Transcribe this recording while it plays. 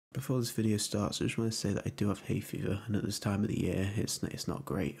Before this video starts, I just want to say that I do have hay fever, and at this time of the year it's not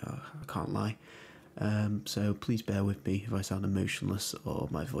great, I can't lie. So please bear with me if I sound emotionless or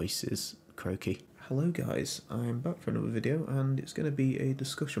my voice is croaky. Hello guys, I'm back for another video, and it's going to be a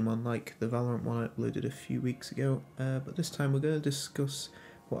discussion one like the Valorant one I uploaded a few weeks ago, but this time we're going to discuss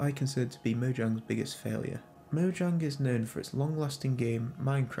what I consider to be Mojang's biggest failure. Mojang is known for its long-lasting game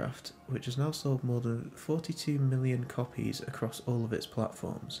Minecraft, which has now sold more than 42 million copies across all of its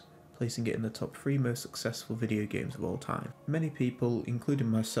platforms, placing it in the top 3 most successful video games of all time. Many people, including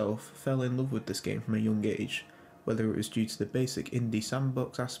myself, fell in love with this game from a young age, whether it was due to the basic indie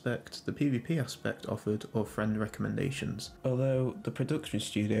sandbox aspect, the PvP aspect offered, or friend recommendations, although the production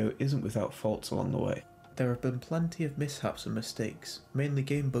studio isn't without faults along the way. There have been plenty of mishaps and mistakes, mainly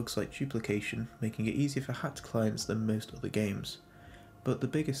game bugs like duplication, making it easier for hacked clients than most other games, but the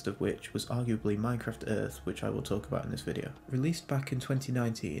biggest of which was arguably Minecraft Earth, which I will talk about in this video. Released back in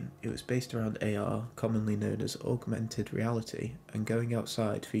 2019, it was based around AR, commonly known as augmented reality, and going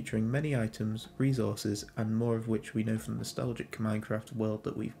outside, featuring many items, resources, and more of which we know from the nostalgic Minecraft world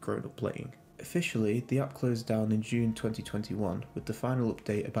that we've grown up playing. Officially, the app closed down in June 2021, with the final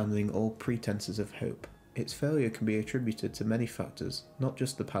update abandoning all pretenses of hope. Its failure can be attributed to many factors, not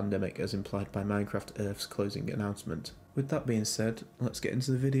just the pandemic as implied by Minecraft Earth's closing announcement. With that being said, let's get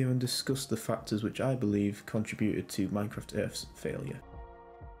into the video and discuss the factors which I believe contributed to Minecraft Earth's failure.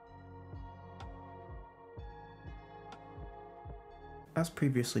 As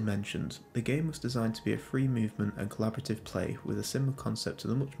previously mentioned, the game was designed to be a free movement and collaborative play with a similar concept to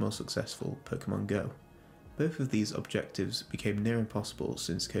the much more successful Pokemon Go. Both of these objectives became near impossible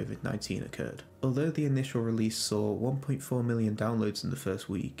since COVID-19 occurred. Although the initial release saw 1.4 million downloads in the first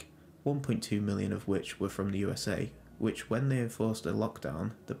week, 1.2 million of which were from the USA, which when they enforced a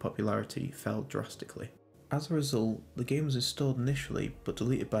lockdown, the popularity fell drastically. As a result, the game was installed initially but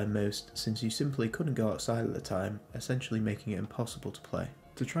deleted by most since you simply couldn't go outside at the time, essentially making it impossible to play.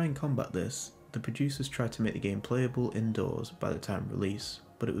 To try and combat this, the producers tried to make the game playable indoors by the time of release,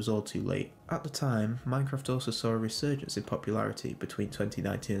 but it was all too late. At the time, Minecraft also saw a resurgence in popularity between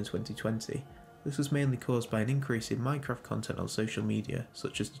 2019 and 2020. This was mainly caused by an increase in Minecraft content on social media,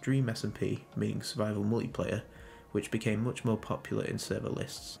 such as the Dream SMP, meaning survival multiplayer, which became much more popular in server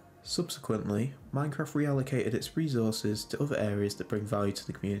lists. Subsequently, Minecraft reallocated its resources to other areas that bring value to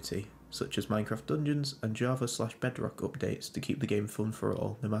the community, such as Minecraft Dungeons and Java/Bedrock updates to keep the game fun for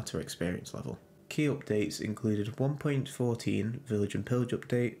all, no matter experience level. Key updates included 1.14 Village and Pillage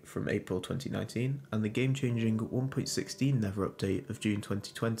update from April 2019 and the game-changing 1.16 Nether update of June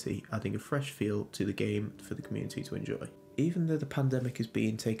 2020, adding a fresh feel to the game for the community to enjoy. Even though the pandemic is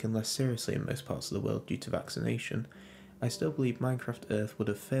being taken less seriously in most parts of the world due to vaccination, I still believe Minecraft Earth would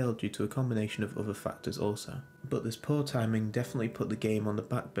have failed due to a combination of other factors also. But this poor timing definitely put the game on the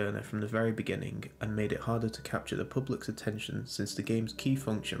back burner from the very beginning and made it harder to capture the public's attention since the game's key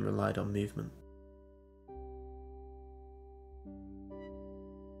function relied on movement.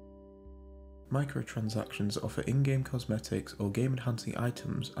 Microtransactions offer in-game cosmetics or game-enhancing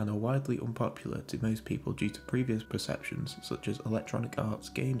items and are widely unpopular to most people due to previous perceptions such as Electronic Arts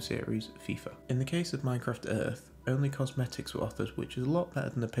game series FIFA. In the case of Minecraft Earth, only cosmetics were offered, which is a lot better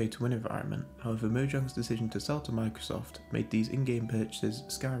than a pay-to-win environment. However, Mojang's decision to sell to Microsoft made these in-game purchases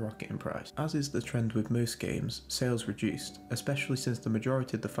skyrocket in price. As is the trend with most games, sales reduced, especially since the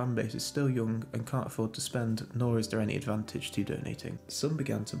majority of the fanbase is still young and can't afford to spend, nor is there any advantage to donating. Some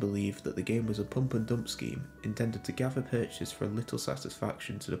began to believe that the game was a pump and dump scheme, intended to gather purchases for a little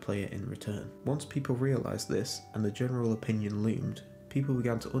satisfaction to the player in return. Once people realised this, and the general opinion loomed, people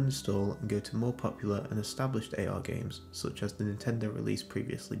began to uninstall and go to more popular and established AR games, such as the Nintendo release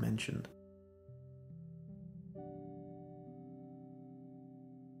previously mentioned.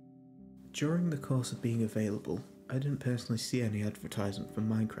 During the course of being available, I didn't personally see any advertisement for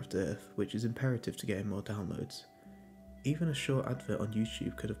Minecraft Earth, which is imperative to getting more downloads. Even a short advert on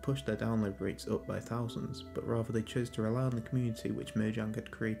YouTube could have pushed their download rates up by thousands, but rather they chose to rely on the community which Mojang had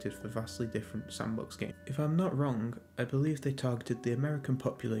created for vastly different sandbox games. If I'm not wrong, I believe they targeted the American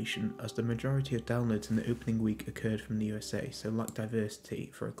population as the majority of downloads in the opening week occurred from the USA, so lacked diversity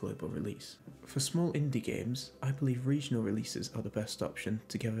for a global release. For small indie games, I believe regional releases are the best option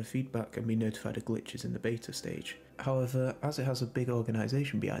to gather feedback and be notified of glitches in the beta stage. However, as it has a big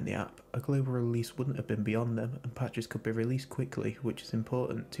organisation behind the app, a global release wouldn't have been beyond them and patches could be released quickly, which is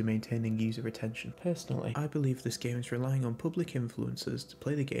important to maintaining user retention. Personally, I believe this game is relying on public influencers to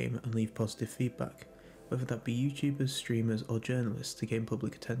play the game and leave positive feedback, whether that be YouTubers, streamers or journalists to gain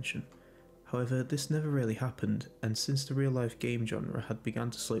public attention. However, this never really happened, and since the real-life game genre had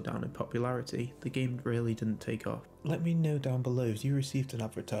begun to slow down in popularity, the game really didn't take off. Let me know down below if you received an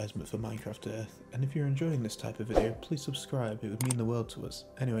advertisement for Minecraft Earth, and if you're enjoying this type of video, please subscribe, it would mean the world to us.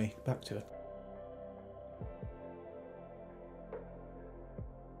 Anyway, back to it.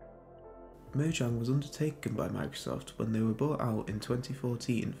 Mojang was undertaken by Microsoft when they were bought out in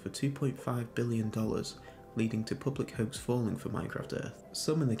 2014 for $2.5 billion, leading to public hopes falling for Minecraft Earth.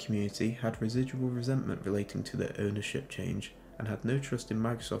 Some in the community had residual resentment relating to their ownership change, and had no trust in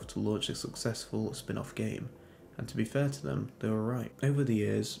Microsoft to launch a successful spin-off game. And to be fair to them, they were right. Over the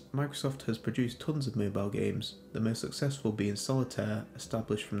years, Microsoft has produced tons of mobile games, the most successful being Solitaire,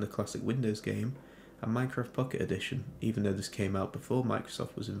 established from the classic Windows game, and Minecraft Pocket Edition, even though this came out before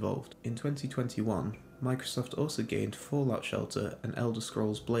Microsoft was involved. In 2021, Microsoft also gained Fallout Shelter and Elder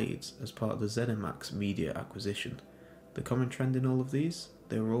Scrolls Blades as part of the ZeniMax media acquisition. The common trend in all of these?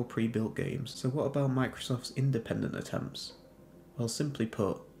 They were all pre-built games. So what about Microsoft's independent attempts? Well, simply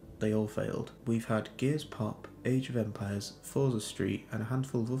put, they all failed. We've had Gears Pop, Age of Empires, Forza Street, and a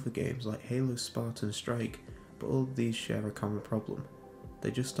handful of other games like Halo, Spartan Strike, but all of these share a common problem. They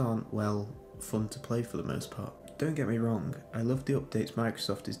just aren't, well, fun to play for the most part. Don't get me wrong, I love the updates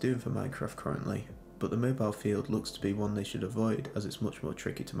Microsoft is doing for Minecraft currently, but the mobile field looks to be one they should avoid as it's much more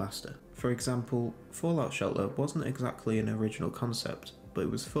tricky to master. For example, Fallout Shelter wasn't exactly an original concept, but it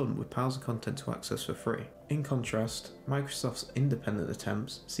was fun with piles of content to access for free. In contrast, Microsoft's independent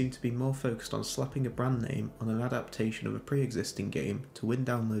attempts seem to be more focused on slapping a brand name on an adaptation of a pre-existing game to win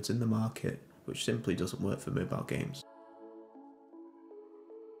downloads in the market, which simply doesn't work for mobile games.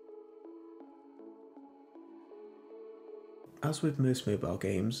 As with most mobile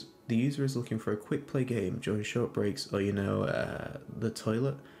games, the user is looking for a quick play game during short breaks or the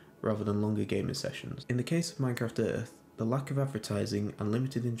toilet, rather than longer gaming sessions. In the case of Minecraft Earth, the lack of advertising and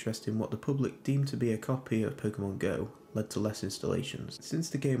limited interest in what the public deemed to be a copy of Pokemon Go led to less installations. Since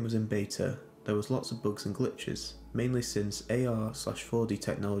the game was in beta, there was lots of bugs and glitches, mainly since AR/4D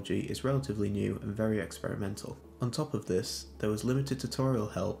technology is relatively new and very experimental. On top of this, there was limited tutorial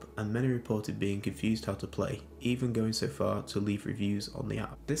help and many reported being confused how to play, even going so far to leave reviews on the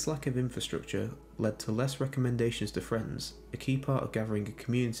app. This lack of infrastructure led to less recommendations to friends, a key part of gathering a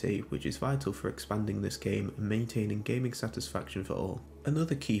community which is vital for expanding this game and maintaining gaming satisfaction for all.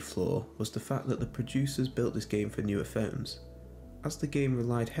 Another key flaw was the fact that the producers built this game for newer phones. As the game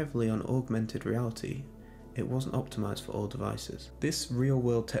relied heavily on augmented reality, it wasn't optimised for all devices. This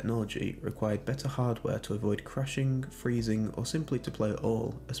real-world technology required better hardware to avoid crashing, freezing, or simply to play at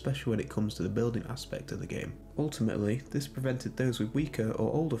all, especially when it comes to the building aspect of the game. Ultimately, this prevented those with weaker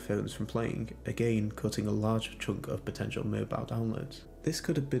or older phones from playing, again cutting a large chunk of potential mobile downloads. This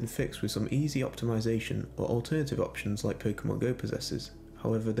could have been fixed with some easy optimisation or alternative options like Pokemon Go possesses,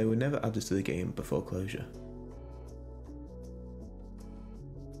 however they were never added to the game before closure.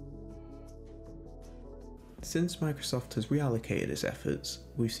 Since Microsoft has reallocated its efforts,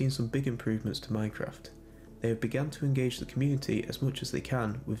 we've seen some big improvements to Minecraft. They have begun to engage the community as much as they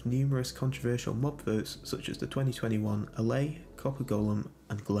can with numerous controversial mob votes such as the 2021 Allay, Copper Golem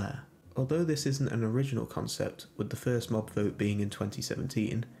and Glare. Although this isn't an original concept, with the first mob vote being in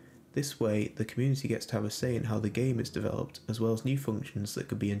 2017, this way the community gets to have a say in how the game is developed as well as new functions that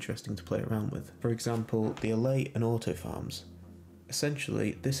could be interesting to play around with. For example, the Allay and auto farms.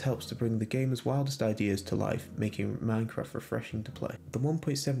 Essentially, this helps to bring the game's wildest ideas to life, making Minecraft refreshing to play. The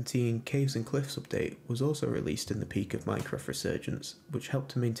 1.17 Caves and Cliffs update was also released in the peak of Minecraft resurgence, which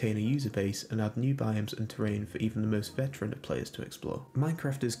helped to maintain a user base and add new biomes and terrain for even the most veteran of players to explore.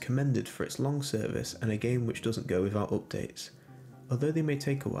 Minecraft is commended for its long service and a game which doesn't go without updates. Although they may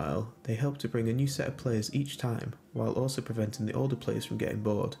take a while, they help to bring a new set of players each time, while also preventing the older players from getting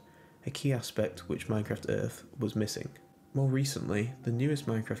bored, a key aspect which Minecraft Earth was missing. More recently, the newest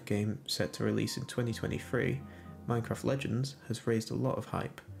Minecraft game, set to release in 2023, Minecraft Legends, has raised a lot of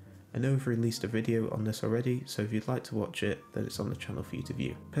hype. I know we've released a video on this already, so if you'd like to watch it, then it's on the channel for you to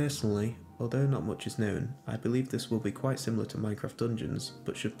view. Personally, although not much is known, I believe this will be quite similar to Minecraft Dungeons,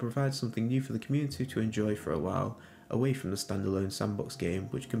 but should provide something new for the community to enjoy for a while, away from the standalone sandbox game,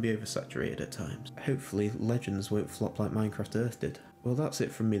 which can be oversaturated at times. Hopefully, Legends won't flop like Minecraft Earth did. Well, that's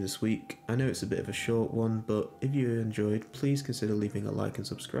it from me this week. I know it's a bit of a short one, but if you enjoyed, please consider leaving a like and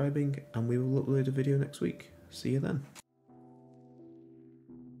subscribing, and we will upload a video next week. See you then.